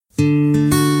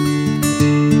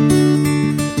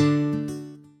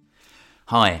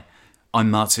Hi, I'm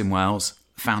Martin Wells,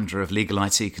 founder of legal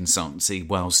IT consultancy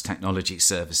Wells Technology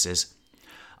Services.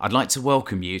 I'd like to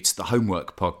welcome you to the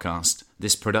Homework Podcast,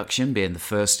 this production being the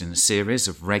first in a series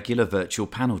of regular virtual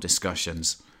panel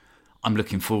discussions. I'm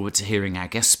looking forward to hearing our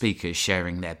guest speakers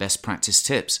sharing their best practice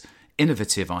tips,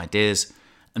 innovative ideas,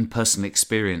 and personal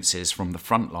experiences from the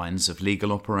front lines of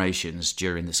legal operations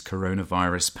during this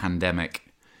coronavirus pandemic.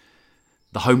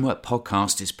 The Homework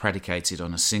Podcast is predicated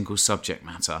on a single subject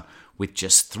matter with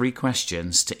just 3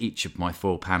 questions to each of my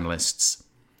 4 panellists.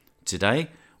 Today,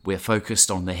 we're focused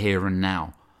on the here and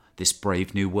now, this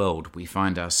brave new world we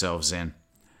find ourselves in.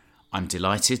 I'm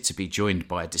delighted to be joined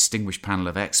by a distinguished panel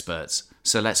of experts,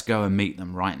 so let's go and meet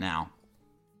them right now.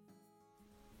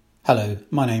 Hello,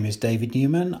 my name is David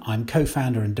Newman. I'm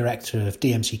co-founder and director of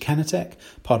DMC Canatech,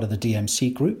 part of the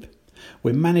DMC Group.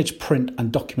 We manage print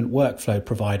and document workflow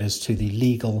providers to the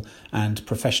legal and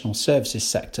professional services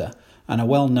sector and are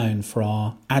well known for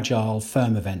our agile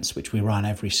firm events, which we run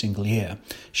every single year,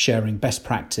 sharing best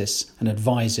practice and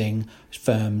advising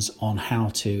firms on how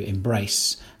to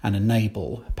embrace and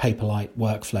enable Paperlite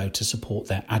workflow to support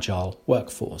their agile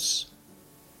workforce.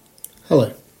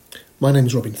 Hello, my name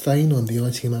is Robin Thane. I'm the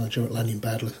IT manager at Lanyon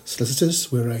Badler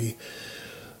Solicitors. We're a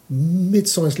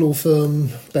mid-sized law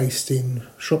firm based in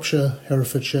Shropshire,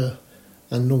 Herefordshire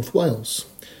and North Wales.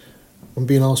 I'm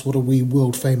being asked what are we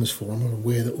world famous for. I'm not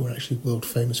aware that we're actually world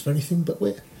famous for anything, but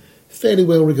we're fairly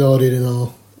well regarded in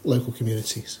our local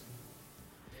communities.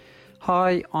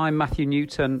 Hi, I'm Matthew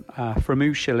Newton from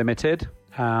Usha Limited.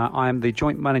 I'm the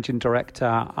Joint Managing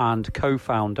Director and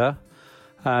co-founder.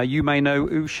 You may know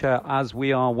Usha as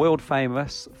we are world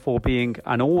famous for being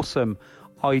an awesome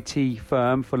IT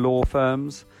firm for law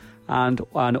firms and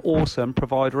an awesome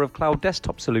provider of cloud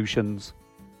desktop solutions.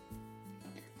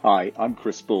 Hi, I'm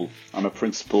Chris Bull. I'm a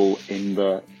principal in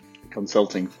the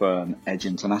consulting firm Edge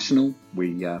International.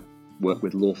 We work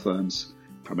with law firms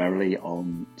primarily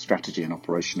on strategy and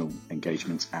operational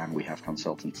engagements, and we have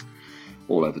consultants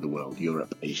all over the world,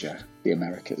 Europe, Asia, the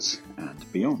Americas,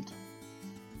 and beyond.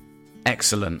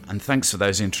 Excellent, and thanks for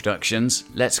those introductions.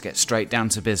 Let's get straight down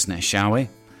to business, shall we?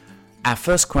 Our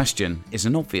first question is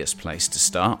an obvious place to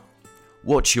start.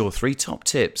 What's your 3 top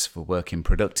tips for working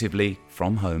productively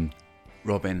from home?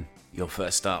 Robin, you're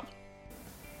first up.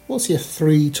 What's your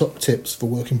 3 top tips for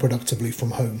working productively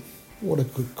from home? What a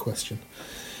good question.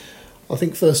 I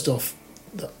think first off,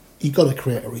 that you've got to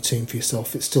create a routine for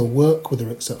yourself. It's still work, whether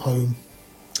it's at home.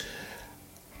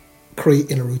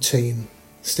 Creating a routine,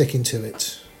 sticking to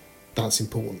it, that's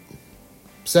important.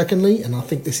 Secondly, and I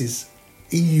think this is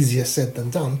easier said than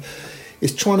done,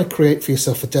 is trying to create for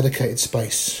yourself a dedicated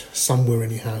space somewhere in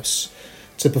your house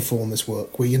to perform this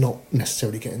work where you're not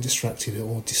necessarily getting distracted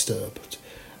or disturbed.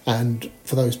 And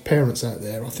for those parents out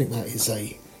there, I think that's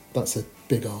a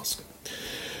big ask.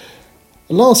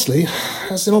 And lastly,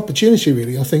 as an opportunity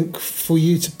really, I think, for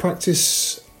you to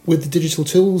practice with the digital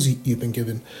tools you've been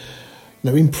given.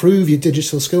 Improve your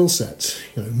digital skill set.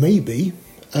 Maybe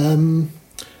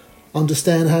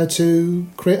understand how to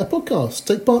create a podcast,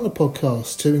 take part in a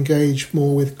podcast to engage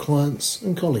more with clients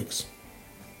and colleagues.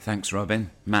 Thanks,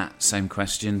 Robin. Matt, same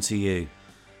question to you.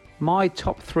 My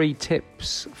top 3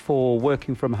 tips for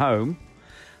working from home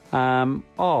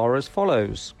are as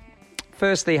follows.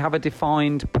 Firstly, have a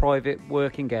defined private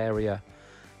working area.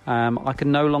 I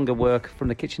can no longer work from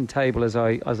the kitchen table as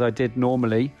I did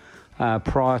normally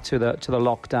prior to the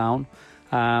lockdown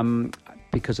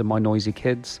because of my noisy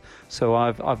kids. So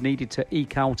I've needed to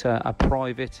eke out a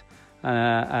private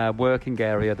working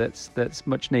area that's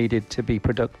much needed to be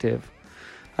productive.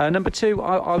 Number 2,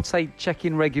 I would say check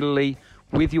in regularly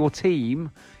with your team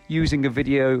using a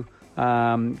video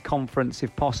conference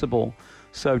if possible.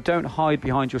 So don't hide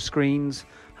behind your screens.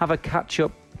 Have a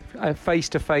catch-up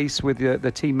face-to-face with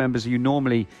the team members you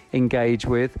normally engage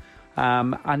with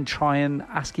and try and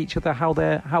ask each other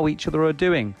how each other are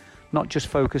doing, not just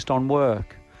focused on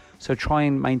work. So try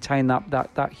and maintain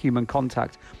that human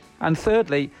contact. And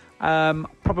thirdly,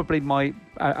 probably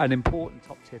an important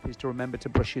top tip is to remember to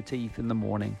brush your teeth in the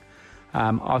morning.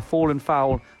 I've fallen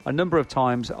foul a number of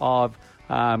times of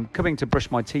coming to brush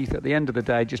my teeth at the end of the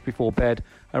day just before bed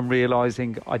and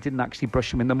realising I didn't actually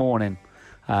brush them in the morning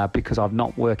because I'm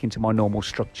not working to my normal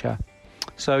structure.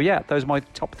 So yeah, those are my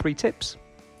top 3 tips.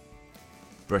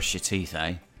 Brush your teeth,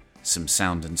 eh? Some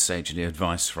sound and sagely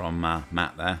advice from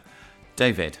Matt there.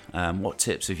 David, what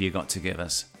tips have you got to give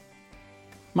us?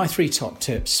 My 3 top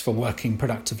tips for working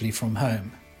productively from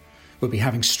home would be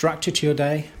having structure to your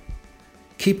day,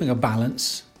 keeping a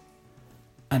balance,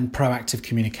 and proactive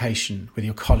communication with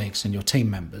your colleagues and your team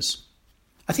members.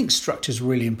 I think structure is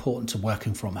really important to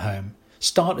working from home.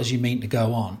 Start as you mean to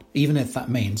go on, even if that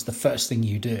means the first thing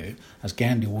you do, as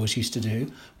Gandhi always used to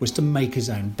do, was to make his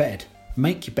own bed.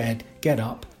 Make your bed, get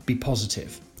up, be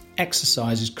positive.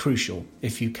 Exercise is crucial.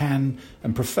 If you can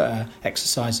and prefer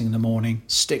exercising in the morning,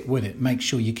 stick with it. Make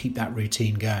sure you keep that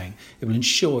routine going. It will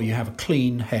ensure you have a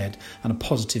clean head and a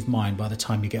positive mind by the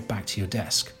time you get back to your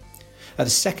desk. The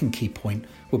second key point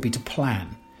would be to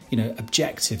plan.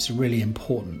 Objectives are really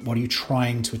important. What are you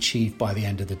trying to achieve by the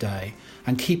end of the day?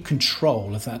 And keep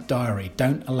control of that diary.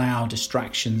 Don't allow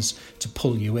distractions to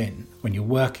pull you in. When you're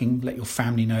working, let your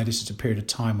family know this is a period of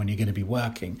time when you're going to be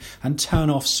working. And turn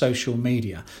off social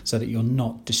media so that you're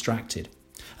not distracted.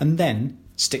 And then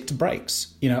stick to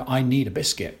breaks. I need a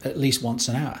biscuit at least once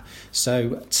an hour.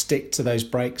 So stick to those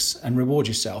breaks and reward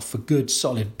yourself for good,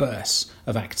 solid bursts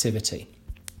of activity.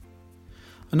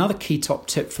 Another key top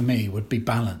tip for me would be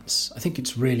balance. I think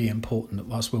it's really important that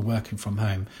whilst we're working from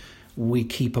home, we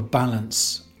keep a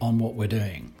balance on what we're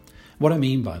doing. What I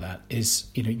mean by that is,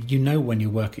 you know when you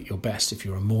work at your best. If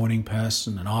you're a morning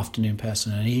person, an afternoon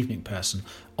person, an evening person,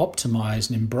 optimize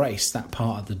and embrace that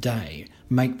part of the day.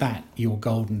 Make that your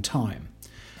golden time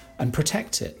and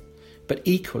protect it. But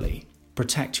equally,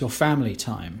 protect your family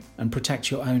time and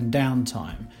protect your own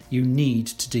downtime. You need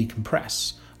to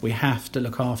decompress. We have to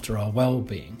look after our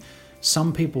well-being.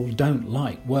 Some people don't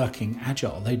like working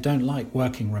agile. They don't like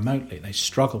working remotely. They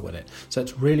struggle with it. So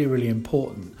it's really, really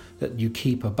important that you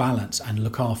keep a balance and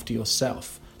look after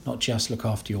yourself, not just look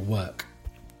after your work.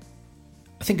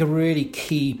 I think a really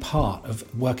key part of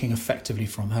working effectively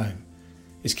from home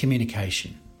is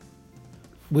communication.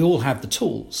 We all have the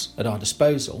tools at our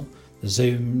disposal, the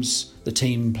Zooms, the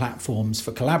team platforms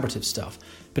for collaborative stuff,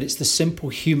 but it's the simple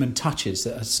human touches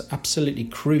that are absolutely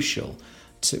crucial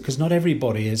because not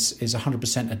everybody is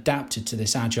 100% adapted to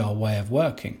this agile way of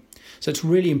working. So it's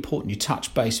really important you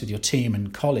touch base with your team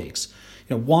and colleagues.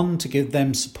 One, to give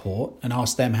them support and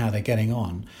ask them how they're getting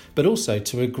on, but also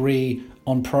to agree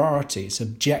on priorities,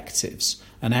 objectives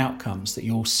and outcomes that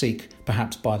you'll seek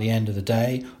perhaps by the end of the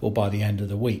day or by the end of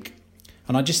the week.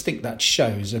 And I just think that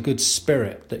shows a good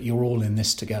spirit that you're all in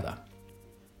this together.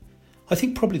 I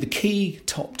think probably the key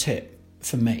top tip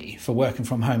for me for working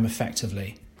from home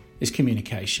effectively is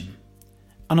communication.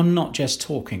 And I'm not just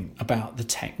talking about the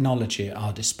technology at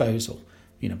our disposal,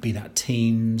 be that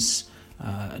Teams,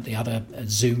 the other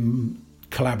Zoom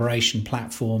collaboration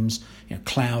platforms,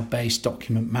 cloud-based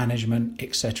document management,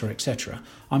 etc., etc.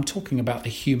 I'm talking about the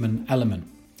human element.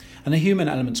 And the human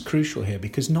element's crucial here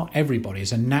because not everybody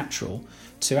is a natural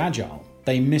to agile.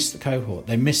 They miss the cohort,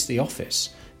 they miss the office,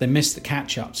 they miss the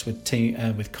catch-ups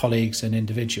with colleagues and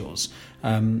individuals,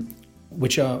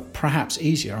 which are perhaps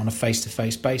easier on a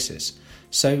face-to-face basis.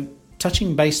 So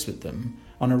touching base with them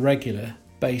on a regular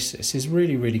basis is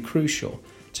really, really crucial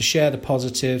to share the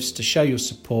positives, to show your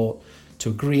support, to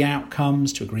agree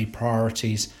outcomes, to agree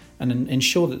priorities, and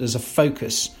ensure that there's a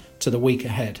focus to the week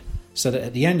ahead. So that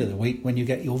at the end of the week, when you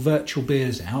get your virtual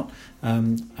beers out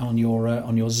on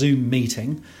your Zoom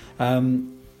meeting,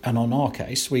 and on our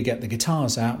case, we get the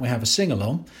guitars out, we have a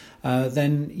sing-along,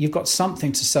 then you've got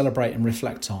something to celebrate and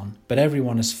reflect on. But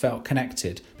everyone has felt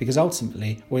connected because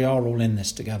ultimately we are all in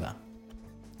this together.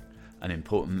 An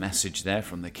important message there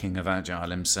from the King of Agile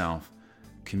himself.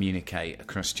 Communicate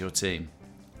across your team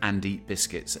and eat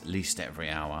biscuits at least every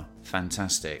hour.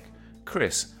 Fantastic.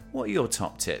 Chris, what are your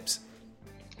top tips?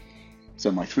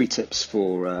 So my 3 tips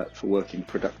for working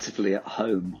productively at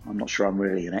home. I'm not sure I'm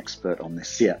really an expert on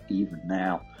this yet, even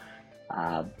now.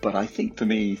 But I think for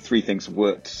me, 3 things have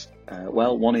worked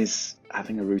well. One is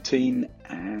having a routine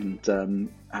and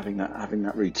having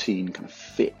that routine kind of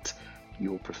fit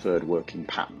your preferred working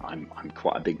pattern. I'm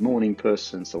quite a big morning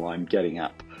person, so I'm getting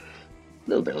up a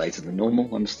little bit later than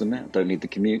normal, I must admit. I don't need the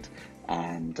commute.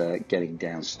 And getting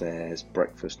downstairs,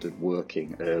 breakfast, and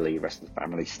working early, rest of the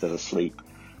family still asleep.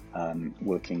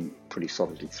 Working pretty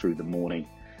solidly through the morning,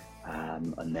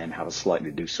 and then have a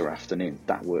slightly looser afternoon.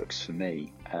 That works for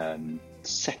me.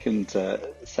 Second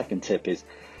tip is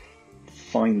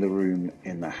find the room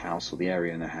in the house or the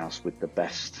area in the house with the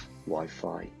best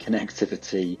Wi-Fi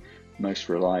connectivity, most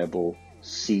reliable.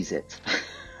 Seize it.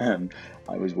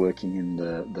 I was working in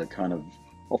the kind of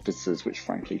offices which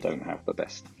frankly don't have the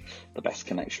best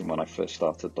connection when I first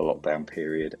started the lockdown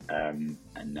period, and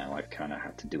now I've kind of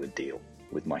had to do a deal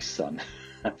with my son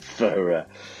for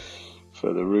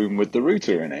the room with the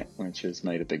router in it, which has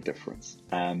made a big difference.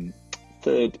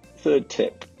 Third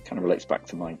tip kind of relates back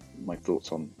to my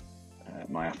thoughts on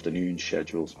my afternoon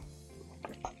schedules.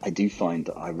 I do find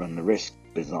that I run the risk,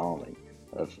 bizarrely,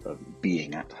 of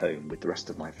being at home with the rest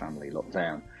of my family locked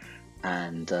down,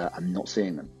 and I'm not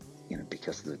seeing them.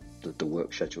 because the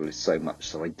work schedule is so much.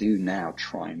 So I do now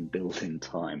try and build in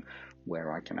time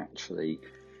where I can actually,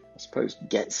 I suppose,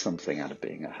 get something out of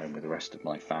being at home with the rest of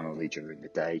my family during the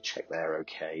day, check they're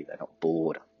okay, they're not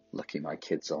bored. Lucky my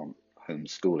kids aren't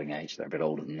homeschooling age, they're a bit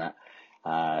older than that.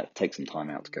 Take some time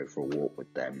out to go for a walk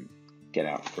with them, get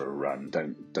out for a run.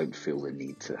 Don't feel the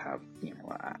need to have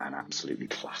an absolutely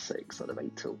classic sort of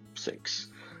 8 till 6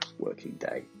 working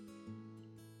day.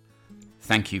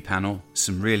 Thank you, panel.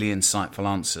 Some really insightful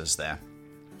answers there.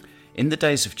 In the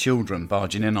days of children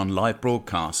barging in on live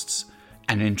broadcasts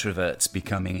and introverts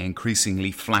becoming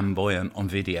increasingly flamboyant on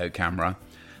video camera,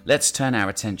 let's turn our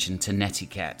attention to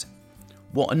netiquette.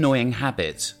 What annoying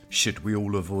habits should we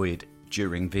all avoid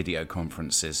during video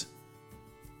conferences?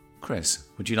 Chris,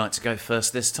 would you like to go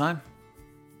first this time?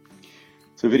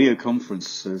 So video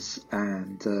conferences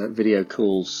and video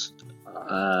calls,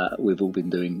 we've all been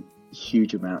doing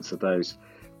huge amounts of those.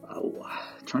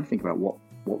 Trying to think about what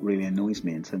really annoys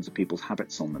me in terms of people's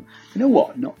habits on them. You know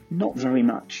what? Not very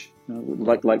much.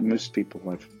 Like most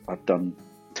people, I've done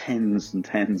tens and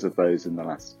tens of those in the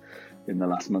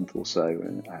last month or so,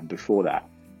 and before that,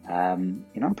 I'm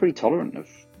pretty tolerant of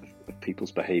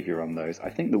people's behaviour on those. I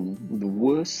think the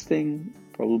worst thing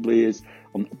probably is,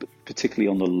 particularly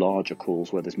on the larger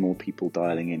calls where there's more people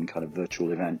dialing in, kind of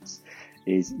virtual events,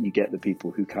 is you get the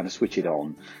people who kind of switch it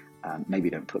on, maybe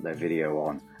don't put their video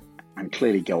on, and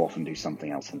clearly go off and do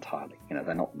something else entirely.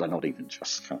 They're not even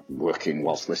just kind of working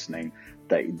whilst listening.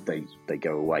 They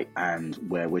go away. And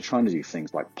where we're trying to do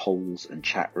things like polls and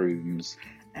chat rooms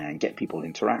and get people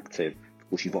interactive, of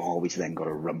course, you've always then got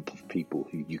a rump of people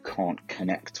who you can't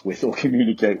connect with or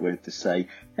communicate with to say,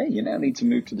 hey, you now need to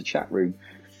move to the chat room.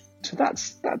 So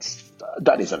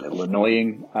that is a little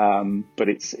annoying, but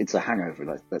it's a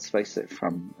hangover, let's face it,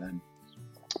 from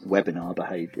webinar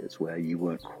behaviours where you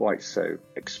weren't quite so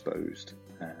exposed,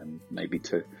 maybe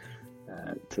to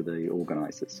the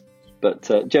organisers.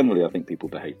 But generally, I think people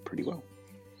behave pretty well.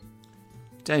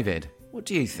 David, what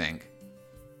do you think?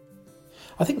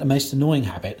 I think the most annoying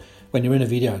habit when you're in a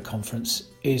video conference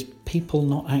is people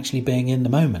not actually being in the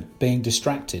moment, being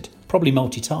distracted, probably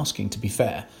multitasking, to be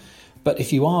fair. But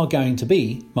if you are going to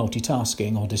be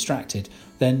multitasking or distracted,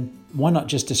 then why not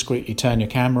just discreetly turn your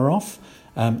camera off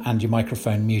and your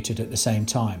microphone muted at the same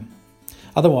time?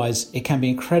 Otherwise, it can be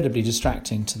incredibly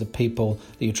distracting to the people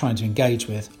that you're trying to engage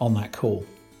with on that call.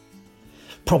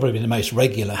 Probably the most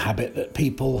regular habit that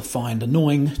people find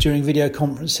annoying during video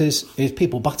conferences is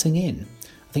people butting in.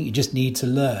 I think you just need to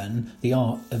learn the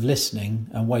art of listening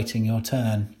and waiting your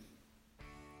turn.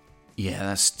 Yeah,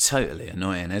 that's totally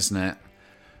annoying, isn't it?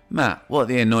 Matt, what are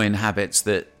the annoying habits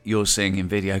that you're seeing in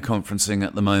video conferencing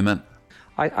at the moment?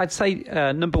 I'd say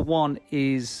number one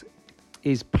is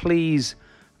please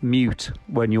mute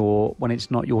when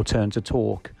it's not your turn to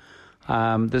talk.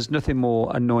 There's nothing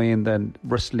more annoying than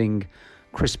rustling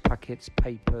crisp packets,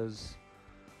 papers,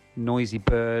 noisy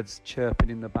birds chirping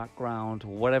in the background,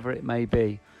 or whatever it may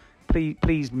be.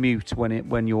 Please mute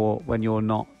when you're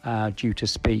not due to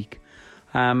speak.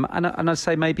 And I'd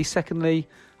say maybe secondly,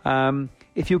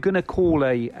 if you're going to call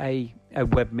a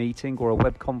web meeting or a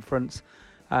web conference,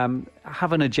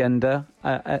 have an agenda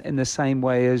in the same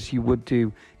way as you would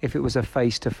do if it was a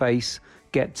face-to-face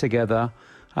get-together.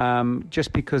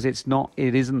 Just because it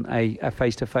isn't a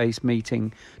face-to-face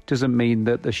meeting doesn't mean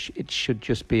that it should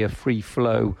just be a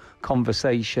free-flow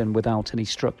conversation without any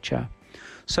structure.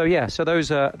 So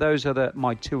those are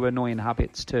my two annoying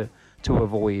habits to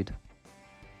avoid.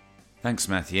 Thanks,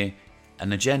 Matthew.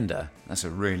 An agenda, that's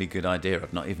a really good idea.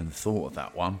 I've not even thought of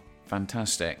that one.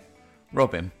 Fantastic.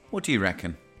 Robin, what do you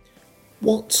reckon?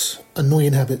 What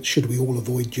annoying habits should we all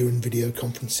avoid during video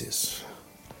conferences?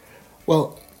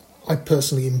 Well, I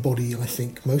personally embody, I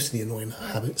think, most of the annoying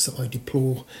habits that I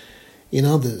deplore in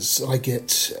others. I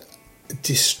get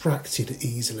distracted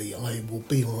easily. I will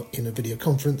be in a video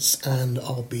conference and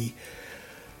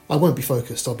I won't be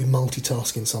focused. I'll be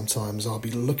multitasking sometimes. I'll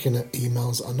be looking at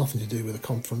emails that have nothing to do with the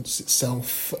conference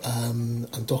itself and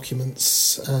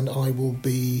documents, and I will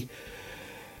be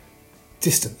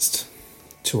distanced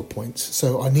to a point.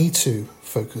 So I need to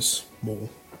focus more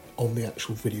on the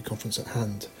actual video conference at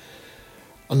hand.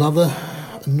 Another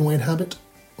annoying habit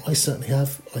I certainly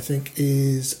have, I think,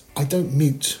 is I don't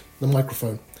mute the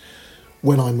microphone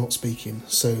when I'm not speaking.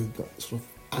 So that sort of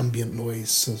ambient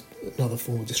noise, another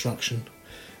form of distraction,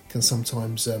 can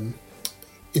sometimes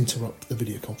interrupt the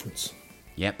video conference.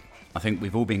 Yep, I think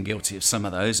we've all been guilty of some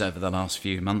of those over the last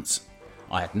few months.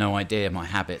 I had no idea my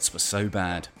habits were so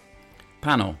bad.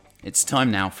 Panel, it's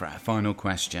time now for our final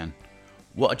question.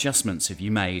 What adjustments have you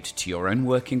made to your own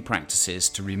working practices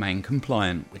to remain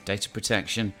compliant with data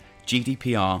protection,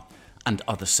 GDPR and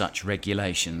other such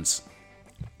regulations.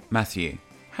 Matthew,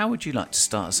 how would you like to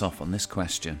start us off on this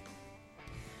question?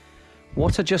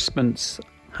 What adjustments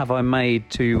have I made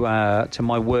to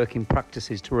my working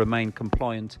practices to remain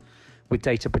compliant with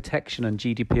data protection and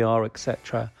GDPR,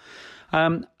 etc.?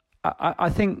 I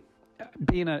think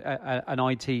being an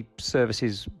IT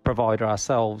services provider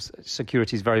ourselves,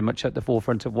 security is very much at the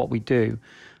forefront of what we do.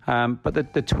 But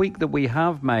the tweak that we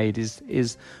have made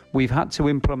is we've had to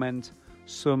implement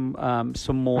some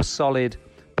more solid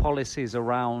policies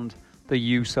around the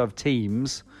use of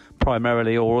Teams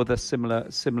primarily, or other similar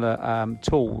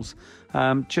tools,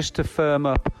 just to firm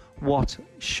up what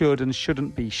should and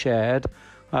shouldn't be shared,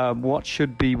 what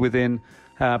should be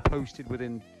posted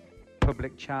within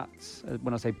public chats.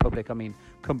 When I say public, I mean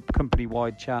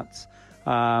company-wide chats,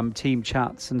 team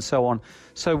chats, and so on.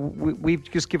 So we've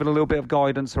just given a little bit of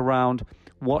guidance around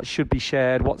what should be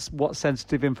shared, what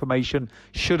sensitive information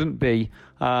shouldn't be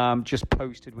just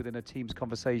posted within a Teams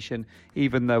conversation,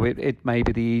 even though it may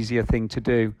be the easier thing to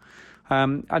do.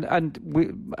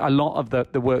 A lot of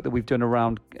the work that we've done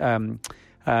around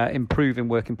improving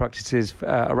working practices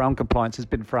around compliance has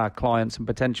been for our clients and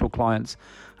potential clients.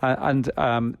 One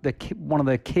of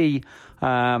the key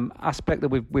aspect that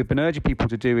we've been urging people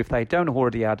to do, if they don't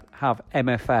already have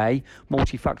MFA,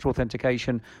 multi-factor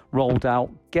authentication, rolled out,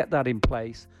 get that in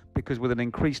place, because with an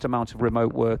increased amount of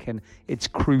remote working, it's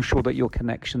crucial that your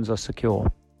connections are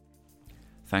secure.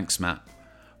 Thanks, Matt.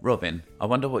 Robin, I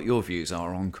wonder what your views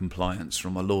are on compliance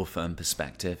from a law firm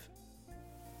perspective.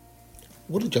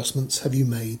 What adjustments have you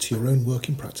made to your own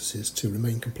working practices to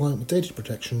remain compliant with data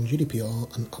protection,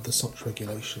 GDPR and other such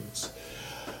regulations?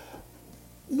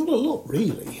 Not a lot,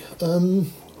 really.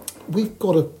 We've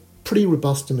got a pretty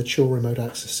robust and mature remote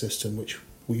access system which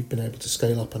we've been able to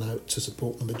scale up and out to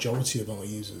support the majority of our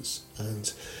users.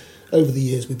 And over the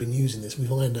years we've been using this,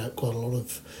 we've ironed out quite a lot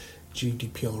of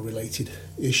GDPR-related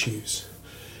issues.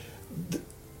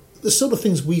 The sort of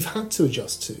things we've had to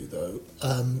adjust to, though,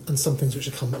 and some things which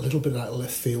have come a little bit out of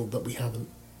left field that we hadn't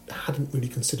really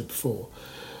considered before.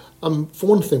 For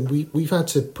one thing, we've had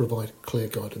to provide clear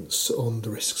guidance on the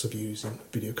risks of using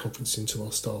video conferencing to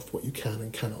our staff, what you can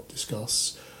and cannot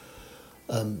discuss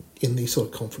in these sort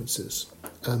of conferences,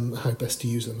 how best to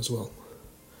use them as well.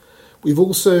 We've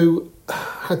also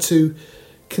had to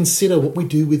consider what we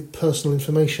do with personal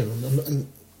information,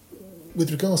 and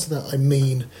with regards to that, I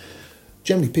mean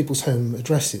generally people's home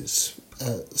addresses.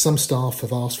 Some staff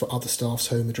have asked for other staff's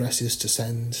home addresses to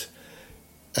send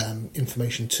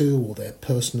information to, or their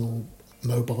personal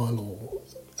mobile or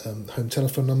home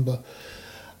telephone number.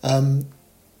 And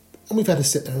we've had to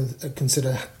sit there and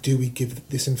consider, do we give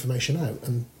this information out?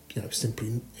 And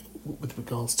simply with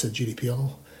regards to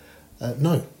GDPR,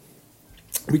 no.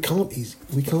 We can't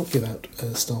give out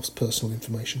staff's personal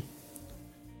information.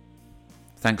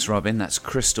 Thanks, Robin. That's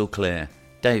crystal clear.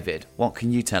 David, what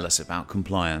can you tell us about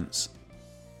compliance?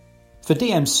 For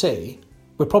DMC,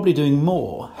 we're probably doing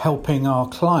more helping our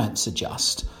clients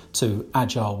adjust to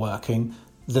agile working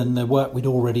than the work we'd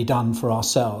already done for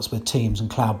ourselves with Teams and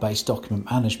cloud-based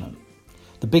document management.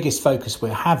 The biggest focus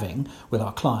we're having with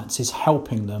our clients is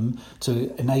helping them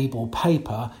to enable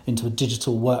paper into a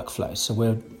digital workflow. So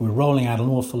we're rolling out an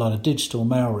awful lot of digital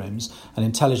mailrooms and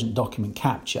intelligent document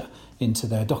capture into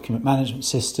their document management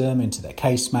system, into their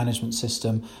case management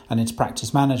system, and into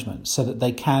practice management, so that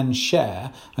they can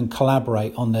share and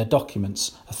collaborate on their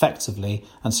documents effectively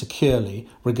and securely,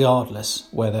 regardless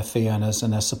where their fee earners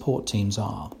and their support teams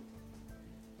are.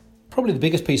 Probably the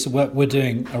biggest piece of work we're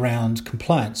doing around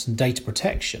compliance and data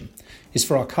protection is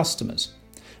for our customers,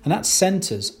 and that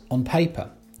centres on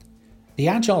paper. The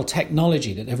agile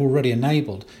technology that they've already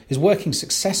enabled is working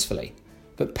successfully,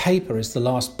 but paper is the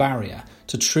last barrier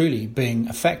to truly being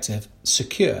effective,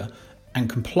 secure and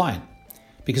compliant,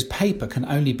 because paper can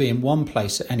only be in one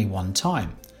place at any one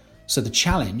time. So the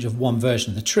challenge of one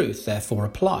version of the truth therefore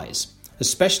applies,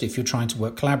 especially if you're trying to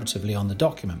work collaboratively on the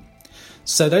document.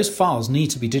 So those files need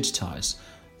to be digitised.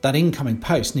 That incoming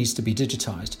post needs to be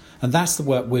digitised. And that's the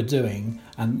work we're doing,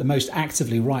 and the most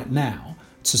actively right now,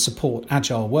 to support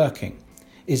agile working,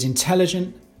 is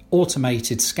intelligent,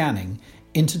 automated scanning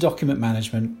into document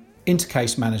management, into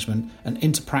case management and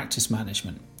into practice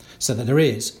management, so that there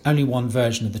is only one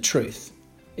version of the truth.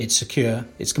 It's secure,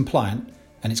 it's compliant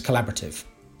and it's collaborative.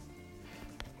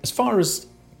 As far as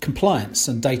compliance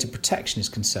and data protection is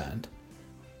concerned,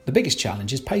 the biggest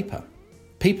challenge is paper.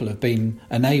 People have been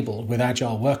enabled with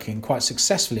agile working quite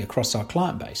successfully across our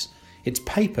client base. It's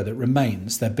paper that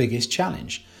remains their biggest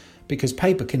challenge, because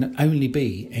paper can only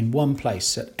be in one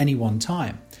place at any one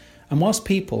time. And whilst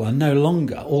people are no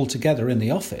longer all together in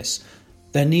the office,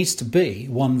 there needs to be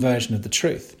one version of the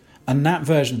truth. And that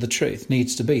version of the truth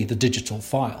needs to be the digital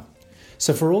file.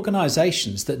 So for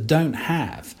organisations that don't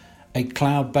have a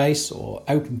cloud-based or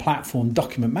open platform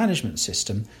document management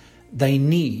system, they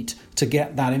need to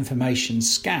get that information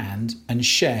scanned and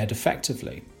shared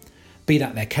effectively. Be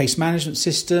that their case management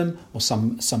system or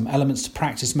some elements to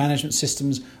practice management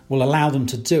systems will allow them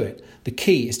to do it. The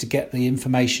key is to get the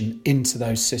information into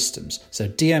those systems. So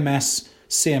DMS,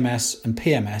 CMS and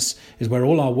PMS is where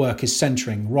all our work is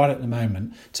centering right at the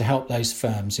moment to help those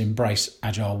firms embrace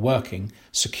agile working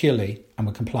securely and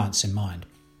with compliance in mind.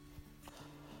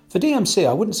 For DMC,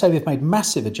 I wouldn't say we've made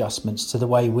massive adjustments to the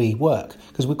way we work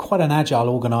because we're quite an agile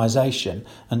organisation,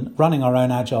 and running our own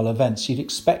agile events, you'd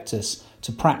expect us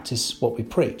to practice what we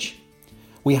preach.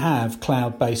 We have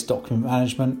cloud-based document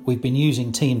management. We've been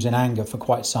using Teams in Anger for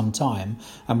quite some time,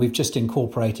 and we've just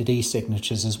incorporated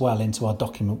e-signatures as well into our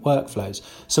document workflows.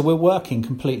 So we're working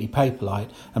completely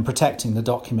paper-light and protecting the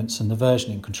documents and the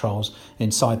versioning controls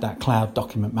inside that cloud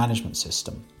document management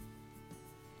system.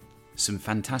 Some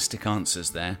fantastic answers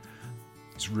there.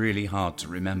 It's really hard to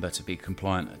remember to be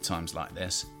compliant at times like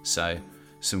this. So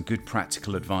some good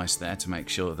practical advice there to make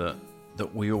sure that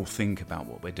we all think about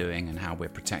what we're doing and how we're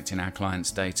protecting our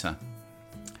clients' data.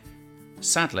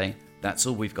 Sadly, that's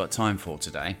all we've got time for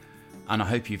today, and I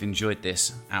hope you've enjoyed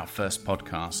this, our first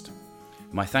podcast.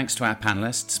 My thanks to our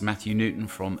panellists, Matthew Newton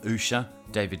from Usha,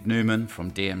 David Newman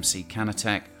from DMC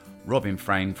Canatech, Robin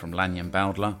Frayne from Lanyon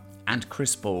Bowdler, and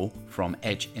Chris Ball from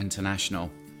Edge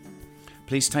International.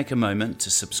 Please take a moment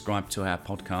to subscribe to our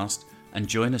podcast and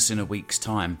join us in a week's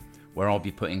time, where I'll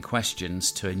be putting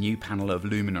questions to a new panel of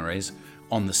luminaries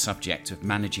on the subject of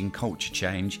managing culture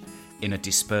change in a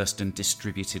dispersed and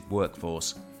distributed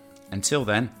workforce. Until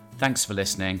then, thanks for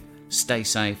listening, stay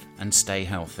safe and stay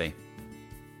healthy.